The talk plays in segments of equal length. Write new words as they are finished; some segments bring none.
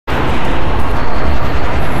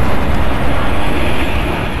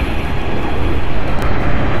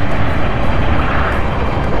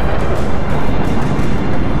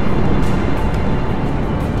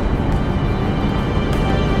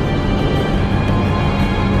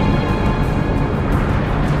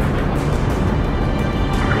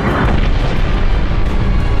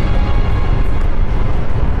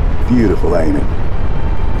cool, ain't it?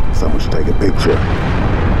 Someone should take a picture.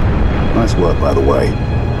 Nice work, by the way.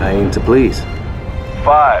 I aim to please.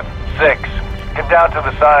 5, 6. Get down to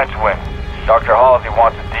the science wing. Dr. Halsey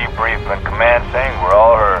wants a debrief and command saying we're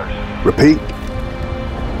all hers. Repeat?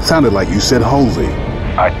 Sounded like you said Halsey.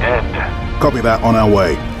 I did. Copy that, on our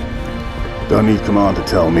way. Don't need command to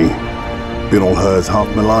tell me. Been all hers half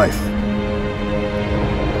my life.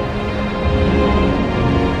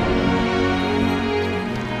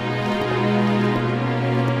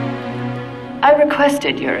 I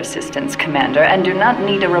requested your assistance, Commander, and do not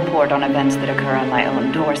need a report on events that occur on my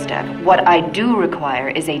own doorstep. What I do require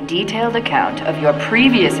is a detailed account of your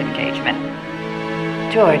previous engagement.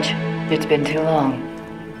 George, it's been too long.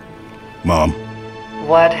 Mom.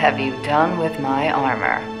 What have you done with my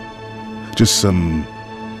armor? Just some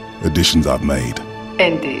additions I've made.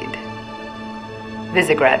 Indeed.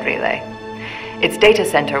 Visegrad Relay. Its data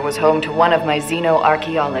center was home to one of my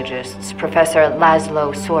xenoarchaeologists, Professor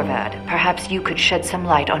Laszlo Sorvad. Perhaps you could shed some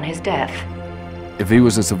light on his death. If he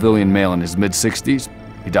was a civilian male in his mid-60s,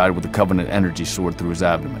 he died with a Covenant energy sword through his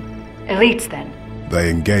abdomen. Elites, then? They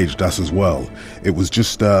engaged us as well. It was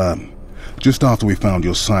just after we found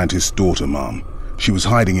your scientist's daughter, Mom. She was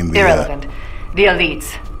hiding in the... Irrelevant. The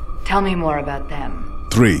elites. Tell me more about them.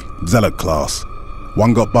 3, Zealot class.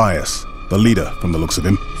 1 got by us. The leader, from the looks of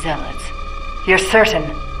him. Zealots. You're certain?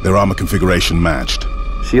 Their armor configuration matched.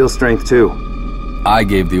 Shield strength, too. I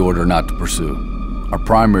gave the order not to pursue. Our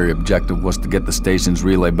primary objective was to get the station's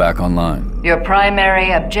relay back online. Your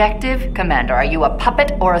primary objective? Commander, are you a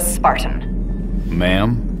puppet or a Spartan?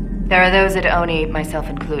 Ma'am? There are those at ONI, myself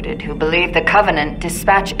included, who believe the Covenant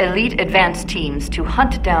dispatch elite advance teams to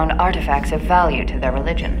hunt down artifacts of value to their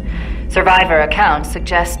religion. Survivor accounts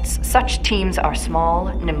suggests such teams are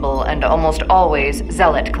small, nimble, and almost always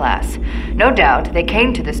Zealot class. No doubt they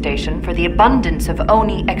came to the station for the abundance of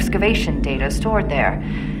ONI excavation data stored there.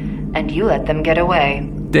 And you let them get away.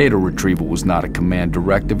 Data retrieval was not a command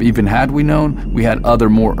directive. Even had we known, we had other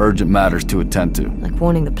more urgent matters to attend to. Like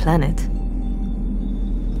warning the planet.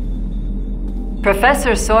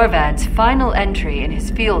 Professor Sorvad's final entry in his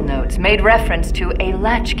field notes made reference to a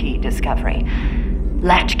latchkey discovery.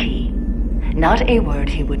 Latchkey. Not a word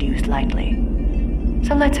he would use lightly.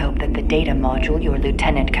 So let's hope that the data module your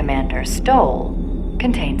Lieutenant Commander stole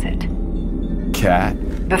contains it.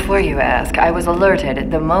 Cat? Before you ask, I was alerted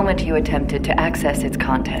the moment you attempted to access its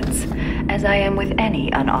contents, as I am with any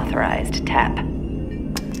unauthorized tap.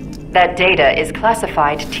 That data is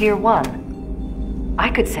classified Tier 1. I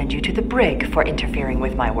could send you to the brig for interfering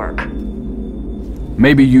with my work.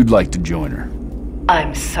 Maybe you'd like to join her.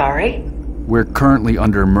 I'm sorry? We're currently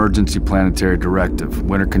under emergency planetary directive,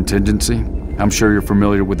 winter contingency. I'm sure you're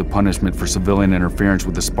familiar with the punishment for civilian interference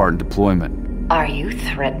with the Spartan deployment. Are you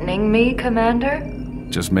threatening me, Commander?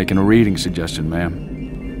 Just making a reading suggestion,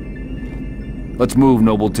 ma'am. Let's move,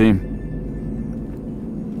 noble team.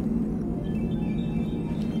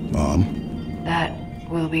 Mom? That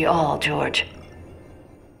will be all, George.